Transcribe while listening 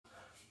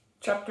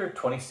Chapter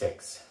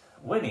 26.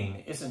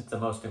 Winning isn't the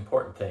most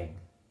important thing.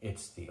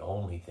 It's the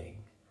only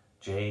thing.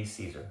 J.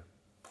 Caesar.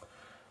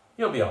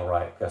 You'll be all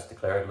right, Gus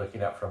declared,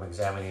 looking up from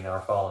examining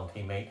our fallen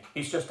teammate.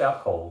 He's just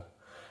out cold.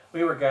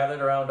 We were gathered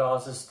around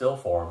Oz's still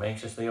form,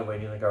 anxiously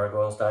awaiting the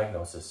gargoyle's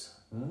diagnosis.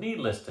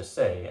 Needless to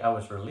say, I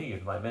was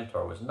relieved my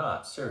mentor was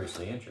not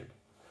seriously injured.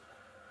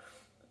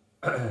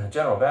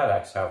 General Bad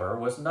Axe, however,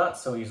 was not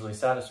so easily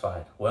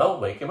satisfied. Well,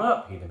 wake him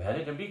up, he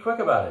demanded, and be quick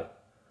about it.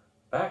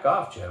 Back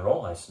off,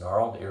 General, I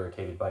snarled,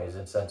 irritated by his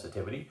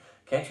insensitivity.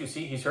 Can't you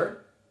see he's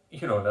hurt?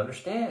 You don't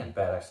understand,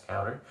 Bad Axe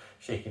countered,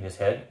 shaking his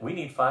head. We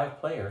need 5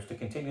 players to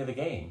continue the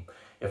game.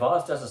 If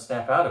Oz doesn't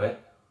snap out of it...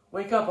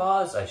 Wake up,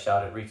 Oz, I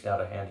shouted, reaching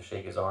out a hand to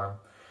shake his arm.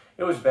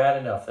 It was bad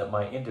enough that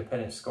my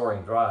independent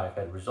scoring drive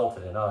had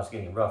resulted in Oz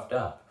getting roughed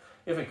up.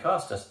 If it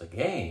cost us the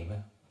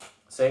game...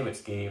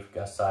 Savitz gave,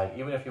 Gus sighed.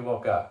 Even if he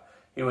woke up,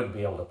 he wouldn't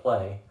be able to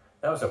play.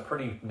 That was a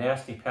pretty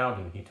nasty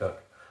pounding he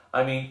took.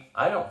 I mean,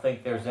 I don't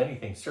think there's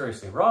anything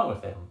seriously wrong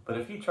with him, but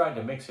if he tried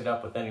to mix it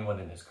up with anyone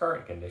in his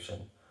current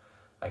condition...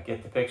 I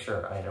get the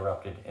picture, I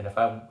interrupted, and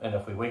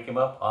if we wake him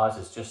up, Oz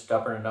is just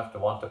stubborn enough to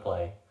want to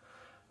play.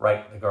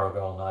 Right, the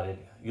gargoyle nodded.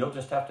 You'll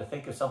just have to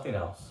think of something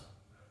else.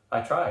 I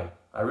tried.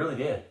 I really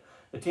did.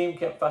 The team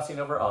kept fussing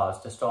over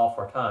Oz to stall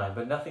for time,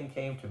 but nothing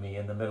came to me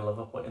in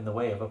the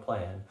way of a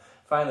plan.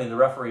 Finally, the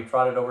referee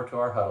trotted over to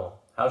our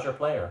huddle. How's your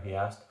player? He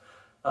asked.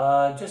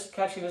 Just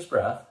catching his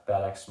breath,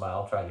 Bad Axe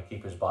smiled, trying to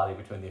keep his body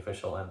between the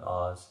official and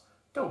Oz.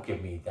 Don't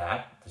give me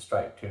that, the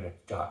striped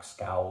tunic jock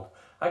scowled.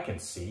 I can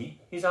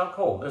see. He's out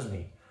cold, isn't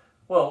he?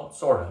 Well,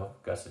 sort of,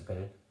 Gus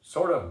admitted.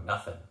 Sort of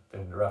nothing, the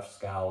ref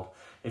scowled.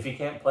 If he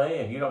can't play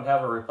and you don't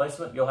have a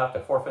replacement, you'll have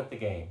to forfeit the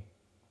game.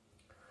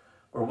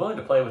 We're willing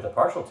to play with a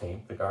partial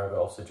team, the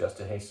gargoyle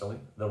suggested hastily.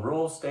 The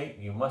rules state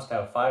you must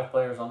have 5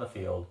 players on the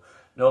field.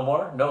 No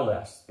more, no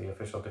less, the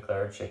official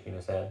declared, shaking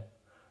his head.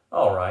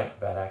 All right,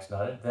 Bad Axe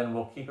nodded. Then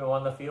we'll keep him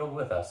on the field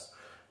with us.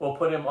 We'll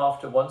put him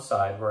off to one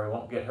side where he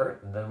won't get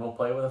hurt, and then we'll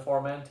play with a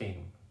 4-man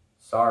team.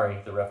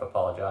 Sorry, the ref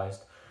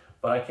apologized,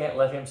 but I can't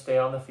let him stay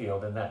on the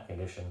field in that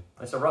condition.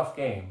 It's a rough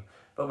game,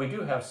 but we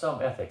do have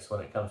some ethics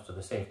when it comes to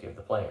the safety of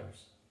the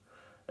players.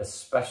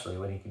 Especially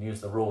when he can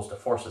use the rules to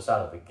force us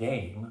out of the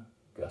game,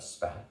 Gus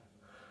spat.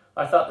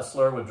 I thought the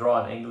slur would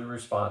draw an angry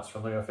response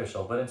from the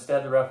official, but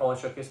instead the ref only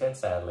shook his head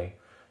sadly.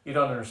 You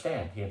don't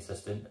understand, he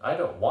insisted. I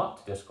don't want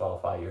to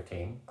disqualify your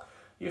team.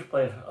 You've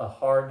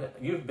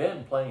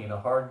been playing a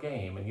hard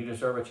game, and you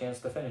deserve a chance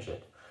to finish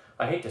it.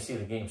 I hate to see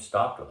the game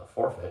stopped with a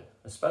forfeit,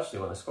 especially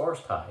when the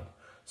score's tied.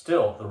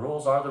 Still, the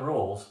rules are the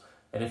rules,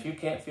 and if you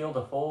can't field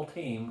a full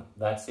team,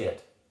 that's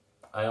it.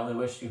 I only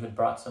wish you had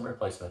brought some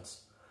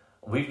replacements.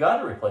 We've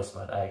got a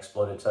replacement, I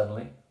exploded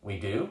suddenly. We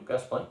do?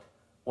 Gus blinked.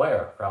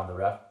 Where? Frowned the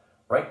ref.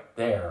 Right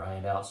there, I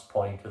announced,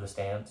 pointing to the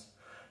stands.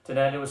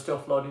 Tananda was still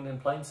floating in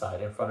plain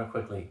sight in front of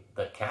Quigley.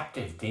 The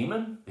captive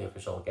demon? The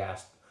official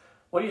gasped.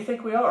 What do you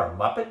think we are,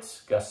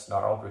 Muppets? Gus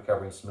snarled,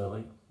 recovering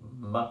smoothly.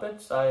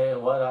 Muppets?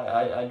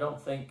 I don't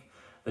think...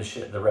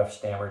 The ref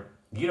stammered.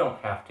 You don't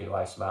have to,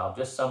 I smiled.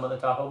 Just summon the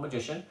Tahoe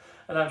magician,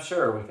 and I'm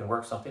sure we can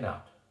work something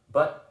out.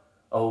 But,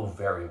 oh,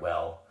 very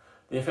well.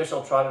 The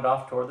official trotted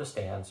off toward the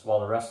stands, while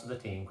the rest of the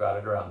team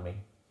crowded around me.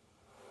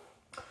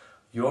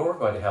 You're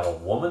going to have a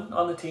woman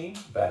on the team?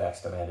 Bad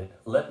Axe demanded.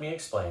 Let me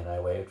explain,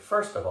 I waved.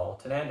 First of all,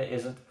 Tananda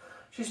isn't...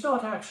 She's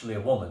not actually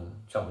a woman,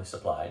 Chumley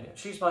supplied.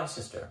 She's my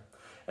sister.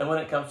 And when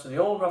it comes to the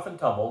old rough and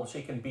tumble,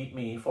 she can beat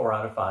me 4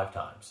 out of 5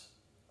 times.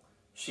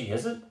 She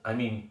isn't? I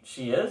mean,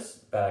 she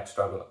is? Bad Axe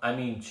struggled. I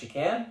mean, she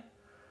can?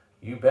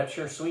 You bet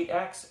your sweet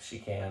axe she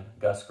can,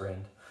 Gus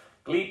grinned.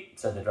 Gleep,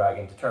 said the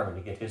dragon, determined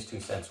to get his 2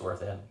 cents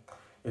worth in.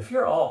 If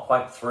you're all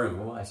quite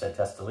through, I said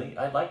testily,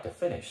 I'd like to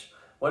finish.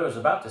 What I was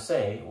about to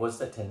say was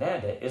that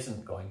Tananda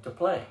isn't going to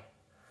play.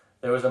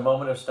 There was a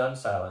moment of stunned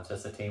silence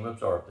as the team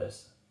absorbed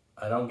this.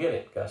 I don't get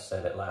it, Gus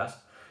said at last.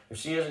 If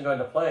she isn't going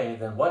to play,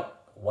 then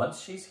what?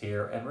 Once she's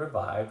here and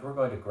revived, we're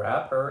going to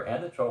grab her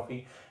and the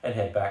trophy and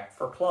head back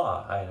for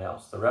Claw, I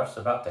announced. The ref's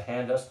about to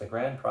hand us the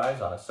grand prize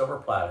on a silver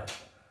platter.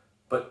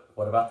 But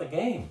what about the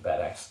game?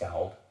 Bad Axe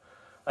scowled.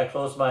 I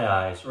closed my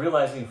eyes,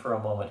 realizing for a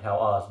moment how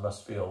Oz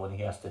must feel when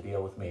he has to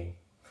deal with me.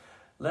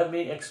 Let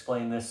me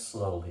explain this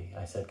slowly,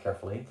 I said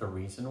carefully. The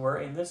reason we're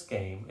in this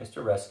game is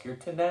to rescue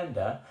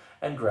Tananda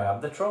and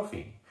grab the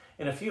trophy.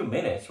 In a few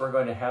minutes, we're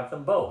going to have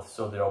them both,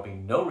 so there'll be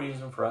no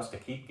reason for us to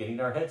keep getting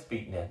our heads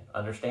beaten in.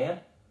 Understand?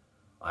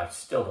 I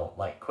still don't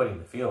like quitting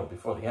the field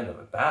before the end of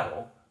a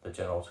battle, the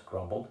general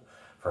grumbled.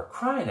 For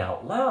crying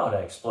out loud,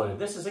 I exploded.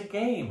 This is a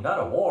game, not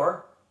a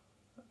war.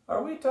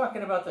 Are we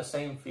talking about the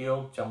same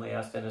field? Chumley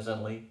asked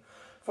innocently.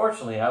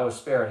 Fortunately, I was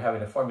spared having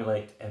to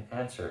formulate an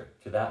answer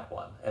to that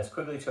one, as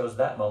Quigley chose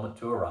that moment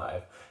to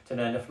arrive,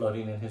 Tananda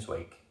floating in his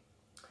wake.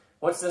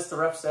 What's this the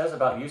ref says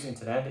about using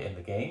Tananda in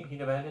the game? He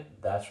demanded.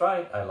 That's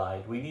right, I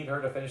lied. We need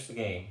her to finish the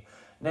game.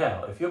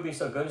 Now, if you'll be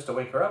so good as to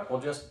wake her up, we'll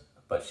just...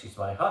 But she's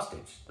my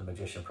hostage, the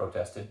magician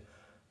protested.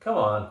 Come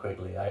on,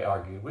 Quigley, I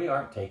argued. We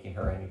aren't taking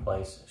her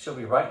anyplace. She'll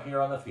be right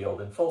here on the field,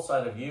 in full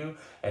sight of you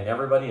and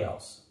everybody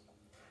else.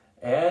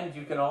 And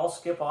you can all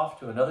skip off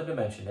to another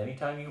dimension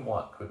anytime you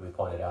want, Quigley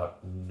pointed out.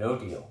 No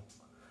deal.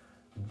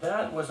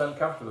 That was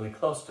uncomfortably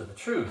close to the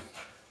truth,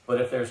 but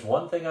if there's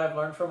one thing I've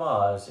learned from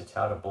Oz, it's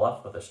how to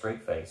bluff with a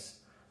straight face.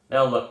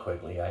 Now look,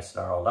 Quigley, I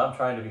snarled, I'm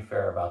trying to be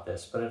fair about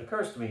this, but it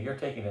occurs to me you're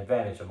taking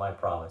advantage of my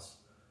promise.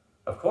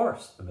 Of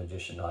course, the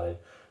magician nodded,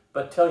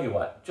 but tell you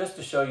what, just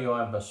to show you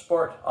I'm a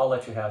sport, I'll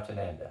let you have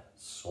Tananda.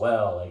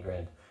 Swell, I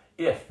grinned.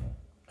 If,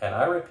 and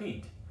I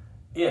repeat,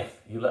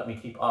 if you let me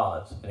keep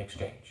Oz in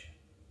exchange.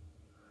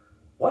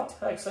 What?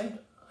 I exclaimed.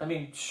 I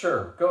mean,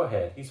 sure, go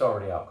ahead, he's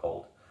already out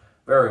cold.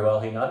 Very well,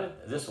 he nodded.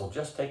 This will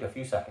just take a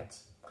few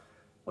seconds.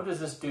 What does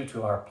this do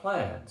to our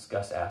plans?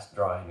 Gus asked,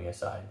 drawing me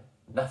aside.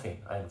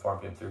 Nothing, I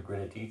informed him through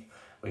gritted teeth.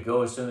 We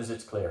go as soon as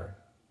it's clear.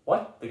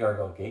 What? The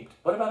gargoyle gaped.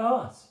 What about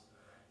Oz?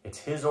 It's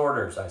his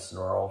orders, I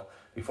snarled.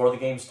 Before the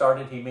game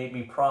started, he made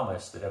me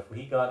promise that if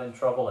he got in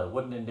trouble, I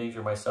wouldn't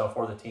endanger myself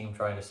or the team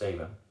trying to save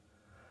him.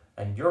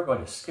 And you're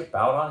going to skip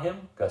out on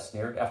him? Gus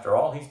sneered. After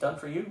all he's done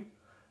for you?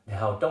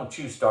 Now, don't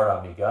you start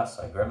on me, Gus,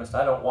 I grimaced.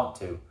 I don't want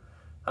to.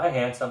 Hi,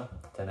 handsome,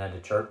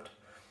 Tananda chirped,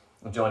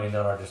 joining in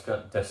our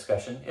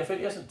discussion. If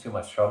it isn't too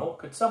much trouble,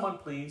 could someone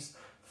please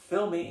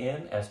fill me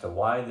in as to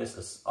why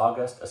this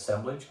august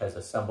assemblage has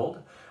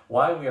assembled,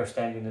 why we are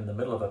standing in the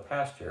middle of a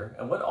pasture,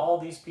 and what all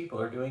these people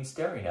are doing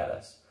staring at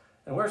us?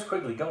 And where's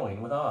Quigley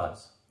going with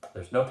Oz?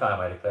 There's no time,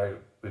 I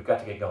declared. We've got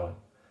to get going.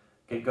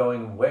 Get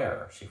going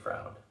where? She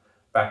frowned.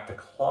 Back to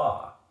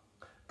Claw,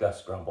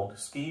 Gus grumbled.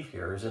 Skeeve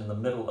here is in the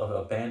middle of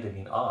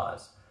abandoning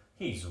Oz.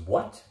 He's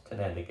what?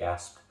 Tananda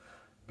gasped.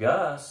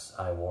 Gus,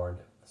 I warned.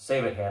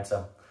 Save it,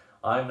 handsome.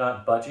 I'm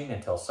not budging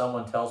until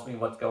someone tells me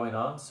what's going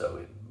on,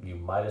 so you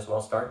might as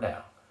well start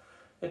now.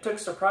 It took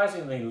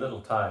surprisingly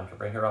little time to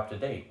bring her up to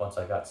date once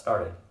I got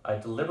started. I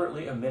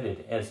deliberately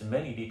omitted as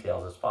many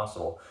details as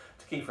possible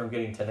to keep from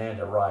getting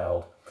Tananda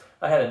riled.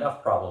 I had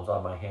enough problems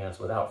on my hands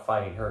without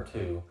fighting her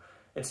too.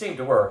 It seemed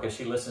to work as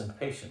she listened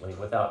patiently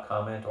without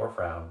comment or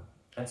frown.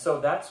 And so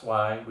that's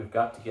why we've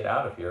got to get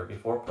out of here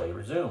before play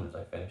resumes,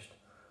 I finished.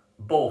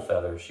 Bull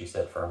feathers, she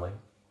said firmly.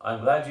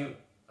 I'm glad you...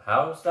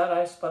 How's that?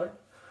 I sputtered.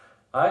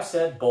 I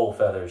said bull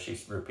feathers, she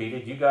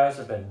repeated. You guys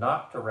have been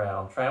knocked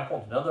around,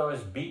 trampled, and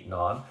otherwise beaten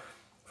on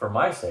for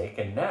my sake,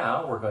 and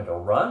now we're going to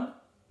run?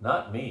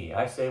 Not me.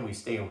 I say we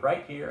stay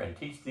right here and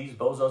teach these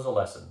bozos a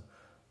lesson.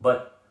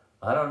 But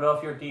I don't know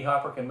if your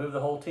D-Hopper can move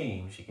the whole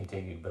team, she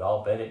continued, but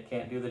I'll bet it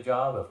can't do the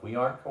job if we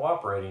aren't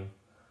cooperating.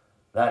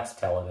 That's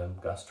telling him,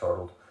 Gus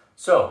chortled.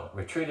 So,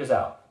 retreat is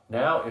out.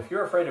 Now, if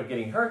you're afraid of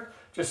getting hurt,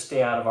 just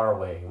stay out of our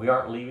way. We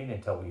aren't leaving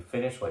until we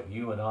finish what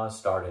you and Oz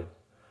started.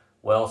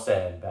 Well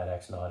said, Bad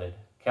Axe nodded.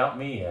 Count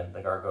me in,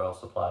 the gargoyle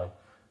supplied.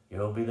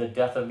 You'll be the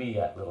death of me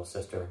yet, little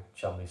sister,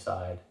 Chumley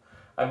sighed.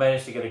 I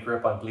managed to get a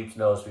grip on Bleep's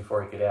nose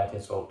before he could add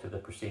his vote to the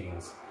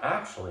proceedings.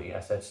 Actually,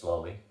 I said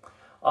slowly,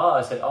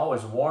 Oz had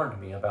always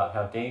warned me about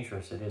how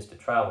dangerous it is to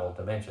travel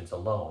dimensions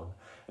alone,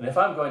 and if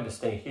I'm going to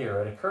stay here,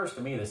 it occurs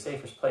to me the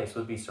safest place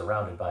would be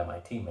surrounded by my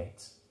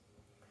teammates.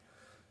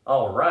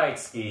 All right,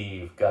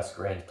 Skeeve, Gus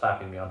grinned,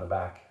 clapping me on the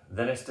back.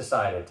 Then it's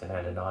decided,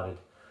 Tananda nodded.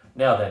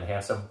 Now then,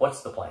 handsome,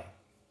 what's the plan?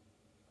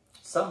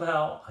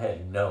 Somehow I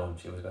had known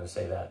she was going to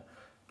say that.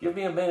 Give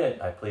me a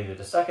minute, I pleaded.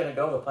 A second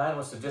ago, the plan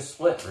was to just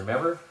split,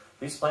 remember?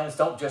 These plans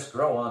don't just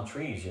grow on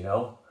trees, you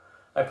know.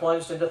 I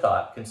plunged into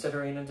thought,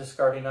 considering and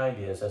discarding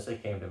ideas as they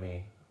came to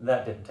me.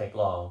 That didn't take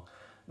long.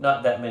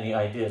 Not that many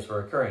ideas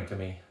were occurring to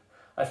me.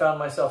 I found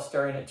myself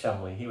staring at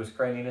Chumley. He was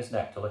craning his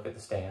neck to look at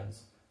the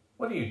stands.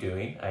 What are you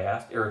doing? I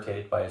asked,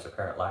 irritated by his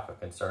apparent lack of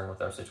concern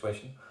with our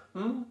situation.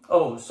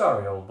 Oh,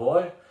 sorry, old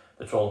boy,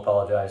 the troll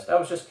apologized. I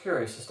was just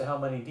curious as to how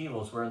many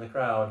devils were in the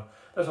crowd.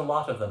 There's a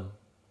lot of them.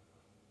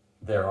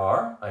 There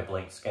are? I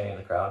blinked, scanning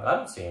the crowd. I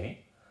don't see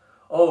any.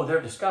 Oh,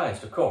 they're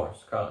disguised, of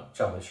course,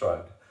 Chumley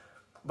shrugged.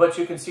 But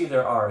you can see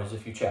there are as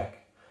if you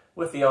check.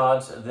 With the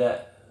odds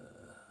that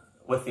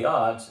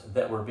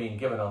were being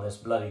given on this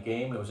bloody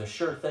game, it was a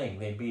sure thing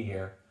they'd be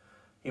here.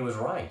 He was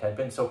right. I'd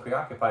been so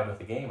preoccupied with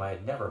the game I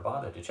had never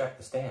bothered to check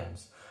the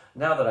stands.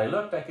 Now that I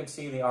looked, I could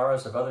see the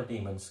auras of other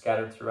demons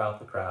scattered throughout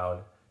the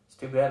crowd. It's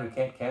too bad we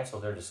can't cancel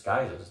their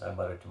disguises, I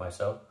muttered to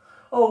myself.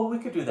 Oh, we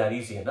could do that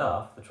easy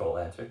enough, the troll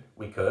answered.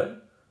 We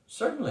could?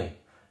 Certainly.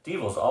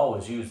 Devils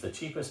always use the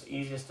cheapest,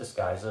 easiest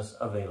disguises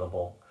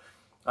available.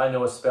 I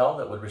know a spell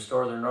that would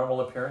restore their normal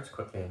appearance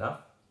quickly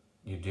enough.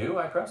 You do?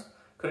 I pressed.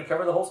 Could it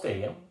cover the whole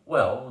stadium?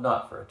 Well,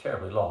 not for a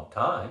terribly long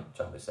time,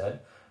 Chumley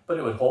said, but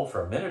it would hold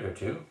for a minute or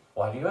two.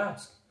 Why do you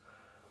ask?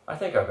 I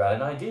think I've got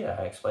an idea,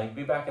 I explained.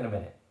 Be back in a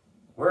minute.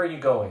 Where are you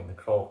going? The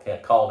troll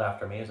called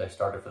after me as I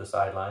started for the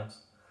sidelines.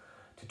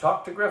 To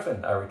talk to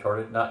Griffin, I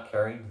retorted, not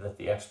caring that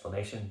the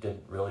explanation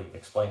didn't really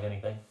explain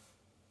anything.